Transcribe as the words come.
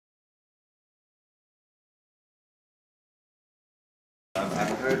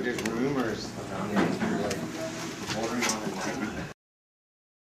I've heard there's rumors around it. You're like bordering on enlightenment.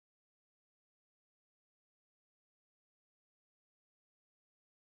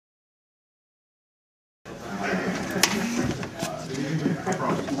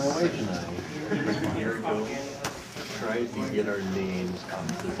 My wife and I, a year ago, tried to get our names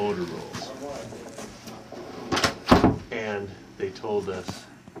off the voter rolls. And they told us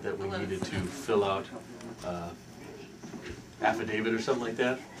that we needed to fill out affidavit or something like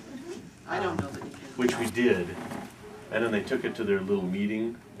that. I don't know that you can. Which we did. And then they took it to their little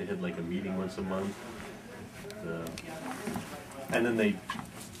meeting. They had like a meeting once a month. And then they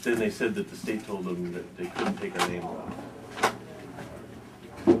said that the state told them that they couldn't take our name off.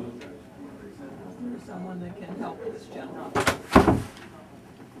 There's someone that can help this gentleman.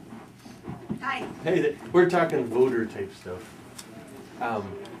 Hi. Hey, we're talking voter type stuff.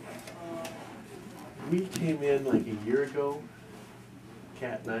 We came in like a year ago,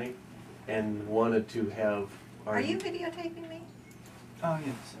 Kat and I, and wanted to have our... Are you videotaping me? Oh,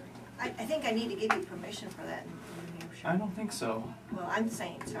 yes. I think I need to give you permission for that in New Hampshire. I don't think so. Well, I'm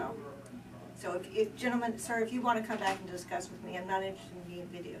saying so. So if gentlemen, sir, if you want to come back and discuss with me, I'm not interested in being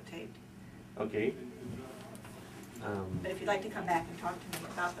videotaped. Okay. But if you'd like to come back and talk to me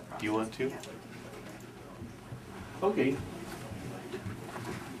about the process. Do you want to? Yeah. Okay.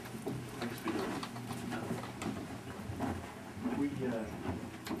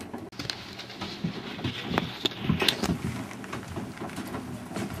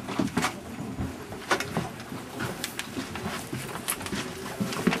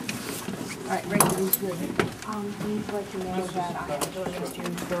 All right, Rachel, who's good? We'd like to know that I have a registry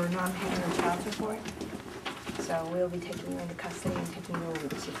for non-payment of child support. So we'll be taking you into custody and taking you over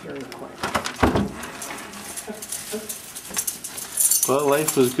to Superior Court. Well,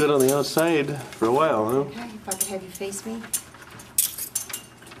 life was good on the outside for a while, huh? Okay, if I could have you face me.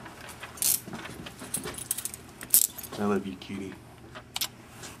 I love you, cutie.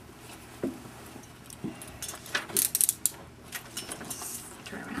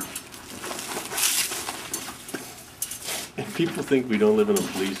 Turn around. People think we don't live in a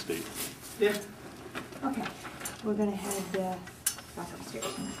police state. Yeah. Okay, we're gonna head back upstairs.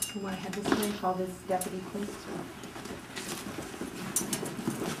 You wanna head this way, call this deputy, please?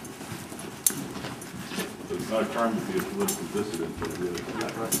 It's not a crime to be a political dissident, but really, if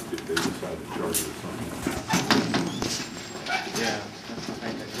they decide to charge you with something. Yeah. I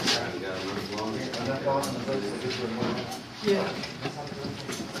think I got a little long here. I'm not following the votes that this one went. Yeah.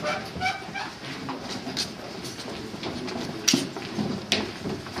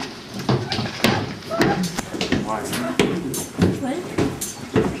 What?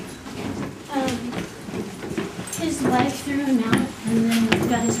 His wife threw him out, and then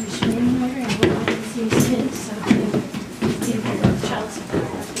got his restraining order, and we wanted to see his kids, so he did the child support.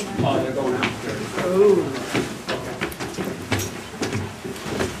 Oh, they're going out there. Oh.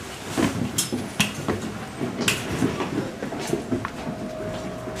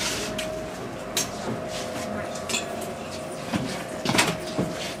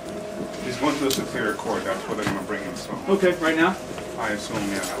 He's going to the Superior Court, that's where they're going to bring him, so Okay, right now? I assume,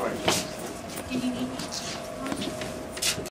 yeah, like. Did you need me?